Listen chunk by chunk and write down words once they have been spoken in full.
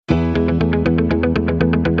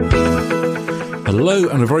Hello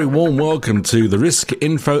and a very warm welcome to the Risk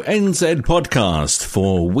Info NZ podcast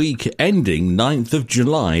for week ending 9th of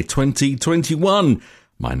July 2021.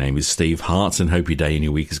 My name is Steve Hart and hope your day and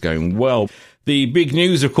your week is going well. The big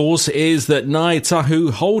news, of course, is that Ngāi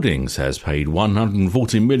Tahu Holdings has paid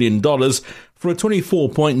 $140 million for a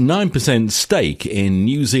 24.9% stake in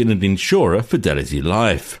New Zealand insurer Fidelity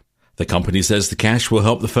Life. The company says the cash will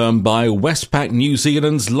help the firm buy Westpac New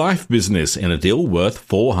Zealand's life business in a deal worth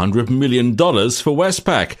 $400 million for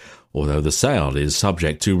Westpac, although the sale is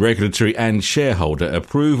subject to regulatory and shareholder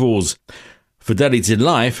approvals. Fidelity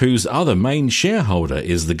Life, whose other main shareholder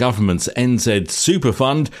is the government's NZ Super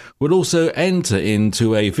Fund, would also enter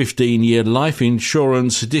into a 15-year life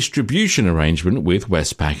insurance distribution arrangement with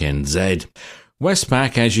Westpac NZ.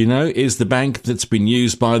 Westpac, as you know, is the bank that's been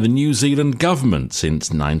used by the New Zealand government since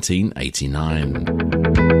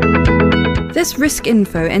 1989. This Risk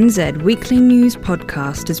Info NZ weekly news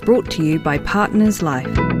podcast is brought to you by Partners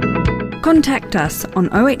Life. Contact us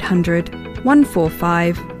on 0800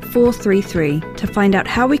 145 433 to find out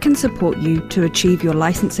how we can support you to achieve your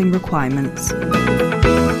licensing requirements.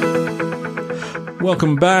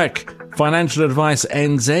 Welcome back. Financial Advice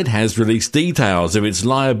NZ has released details of its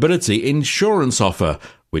liability insurance offer,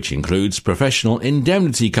 which includes professional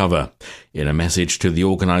indemnity cover. In a message to the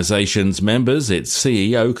organisation's members, its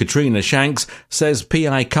CEO, Katrina Shanks, says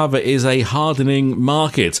PI cover is a hardening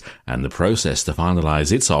market and the process to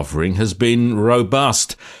finalise its offering has been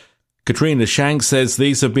robust. Katrina Shanks says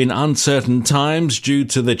these have been uncertain times due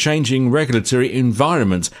to the changing regulatory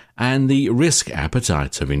environment and the risk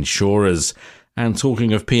appetite of insurers. And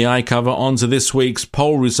talking of PI cover, on to this week's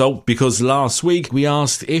poll result, because last week we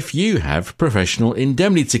asked if you have professional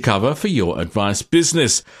indemnity cover for your advice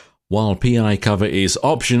business. While PI cover is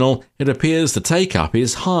optional, it appears the take-up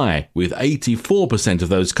is high, with 84% of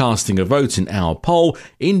those casting a vote in our poll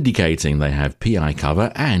indicating they have PI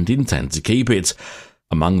cover and intend to keep it.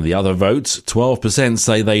 Among the other votes, 12%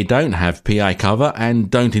 say they don't have PI cover and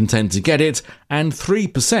don't intend to get it, and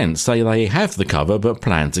 3% say they have the cover but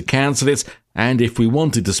plan to cancel it. And if we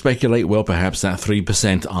wanted to speculate, well, perhaps that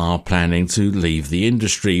 3% are planning to leave the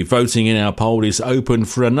industry. Voting in our poll is open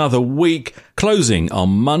for another week, closing on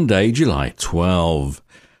Monday, July 12.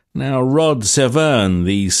 Now, Rod Severn,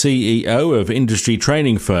 the CEO of industry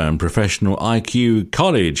training firm Professional IQ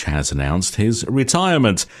College, has announced his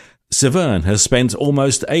retirement. Severn has spent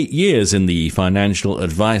almost 8 years in the financial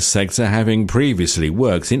advice sector, having previously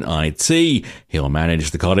worked in IT. He'll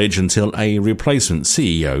manage the college until a replacement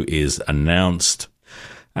CEO is announced.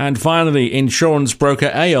 And finally, insurance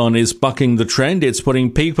broker Aon is bucking the trend. It's putting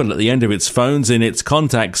people at the end of its phones in its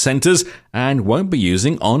contact centres and won't be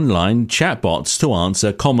using online chatbots to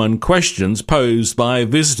answer common questions posed by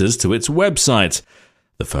visitors to its website.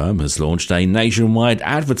 The firm has launched a nationwide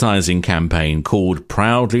advertising campaign called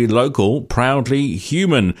Proudly Local, Proudly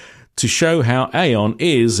Human, to show how Aon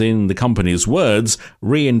is, in the company's words,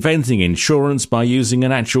 reinventing insurance by using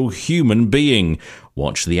an actual human being.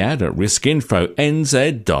 Watch the ad at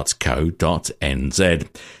riskinfonz.co.nz.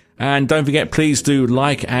 And don't forget, please do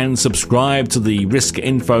like and subscribe to the Risk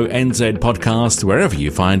Info NZ podcast wherever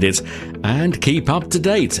you find it, and keep up to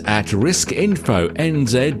date at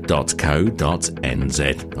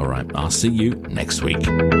riskinfonz.co.nz. All right, I'll see you next week.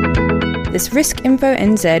 This Risk Info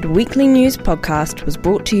NZ weekly news podcast was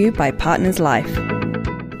brought to you by Partners Life.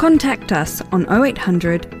 Contact us on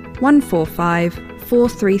 0800 145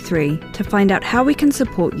 433 to find out how we can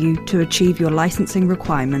support you to achieve your licensing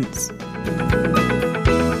requirements.